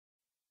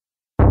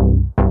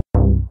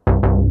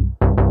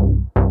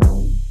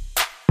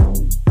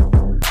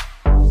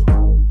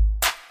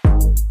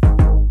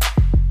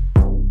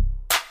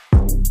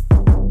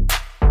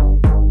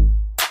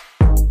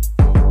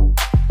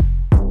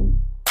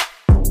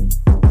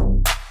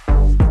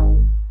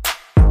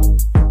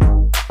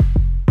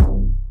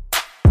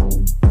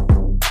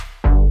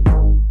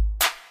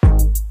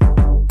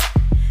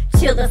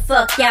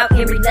fuck out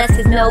and relax,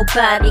 cause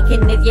nobody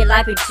can live your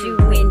life with you.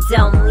 And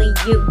only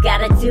you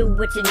gotta do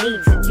what you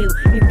need to do.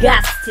 You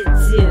got to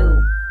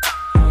do.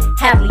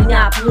 Happy,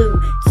 not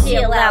blue.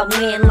 Chill out,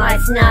 man,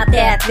 life's not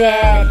that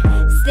bad.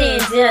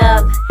 Stand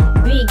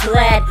up, be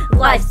glad.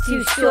 Life's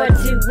too short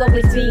to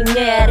always be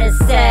mad or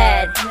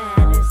sad.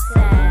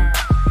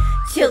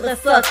 Chill the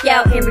fuck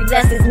out and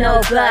relax, cause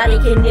nobody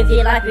can live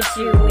your life with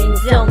you.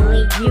 And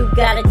only you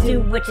gotta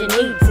do what you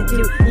need to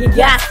do. You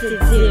got to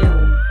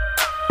do.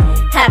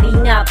 Happy,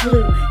 not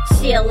blue.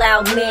 Chill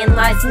out, man,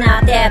 life's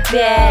not that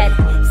bad.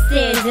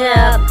 Stand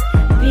up,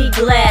 be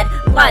glad.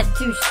 Life's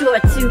too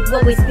short to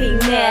always be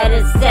mad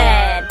or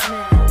sad.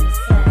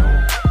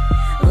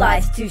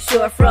 Life's too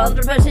short for all the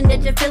depression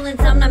that you're feeling.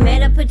 Time to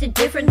man up, put your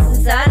difference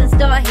aside and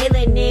start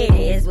healing. It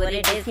is what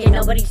it is, can't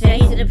nobody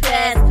change the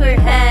past.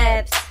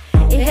 Perhaps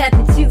it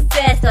happened too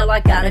fast. All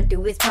I gotta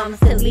do is promise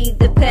to leave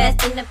the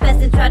past in the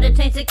past and try to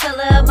change the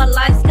color of my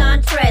life's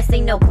contrast.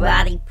 Ain't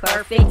nobody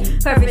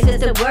perfect. Perfect's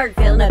just a word,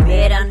 feeling a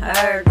bit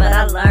unheard, but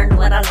I learned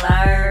what I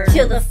learned.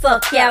 Chill the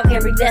fuck out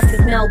and relax,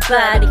 cause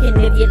nobody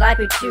can live your life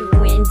with you.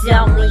 And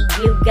only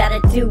you gotta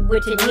do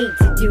what you need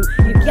to do.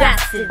 You got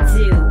to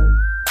do.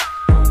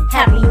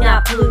 Happy,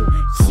 not blue.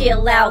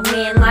 Chill out,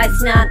 man,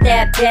 life's not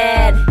that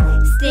bad.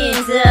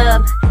 Stand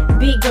up,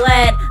 be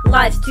glad.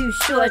 Life's too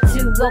short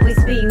to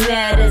always be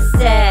mad or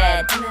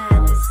sad.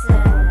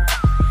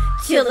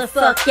 Chill the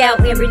fuck out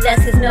and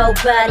relax, cause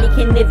nobody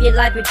can live your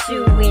life with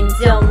you. And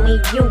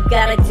only you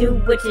gotta do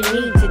what you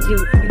need to do.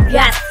 You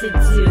got to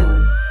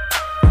do.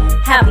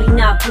 Happy,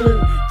 not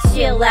blue.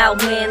 Chill out,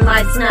 man,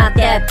 life's not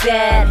that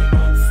bad.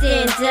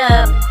 Stand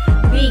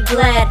up, be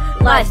glad.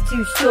 Life's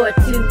too short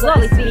to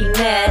always be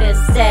mad or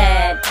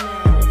sad.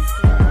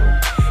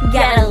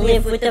 Gotta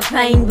live with the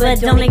pain, but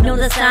don't ignore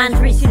the signs.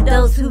 Reach to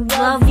those who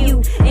love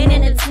you and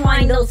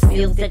intertwine those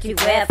feels that you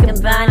have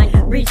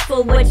combined. Reach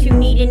for what you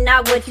need and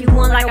not what you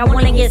want. Like I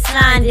wanna get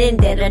signed, and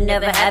that'll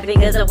never happen,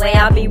 cause the way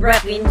I'll be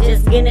rapping,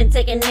 just gonna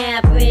take a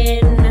nap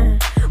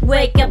and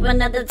wake up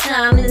another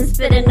time and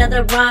spit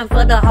another rhyme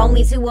for the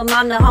homies who are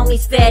mom. The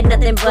homies fed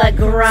nothing but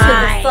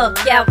grind. Chill the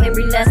fuck out and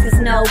relax, cause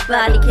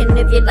nobody can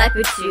live your life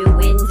with you.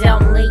 And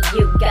only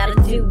you gotta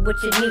do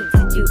what you need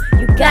to do.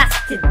 You got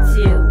to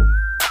do.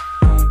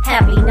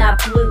 Happy,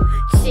 not blue.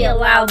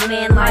 Chill out,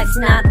 man, life's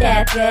not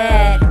that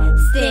bad.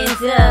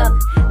 Stand up,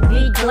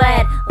 be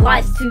glad.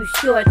 Life's too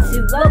short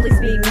to always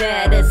be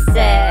mad or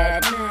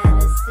sad.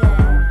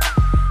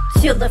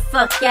 Chill the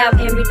fuck out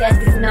and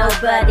relax, cause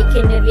nobody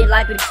can live your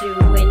life with you.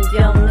 And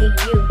only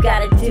you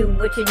gotta do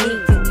what you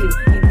need to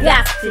do. You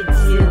got to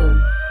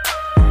do.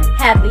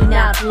 Happy,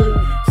 not blue.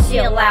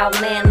 Chill out,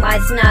 man,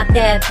 life's not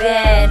that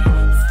bad.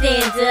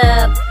 Stand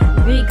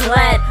up, be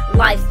glad.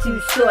 Life's too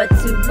short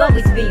to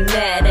always be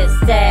mad or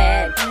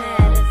sad.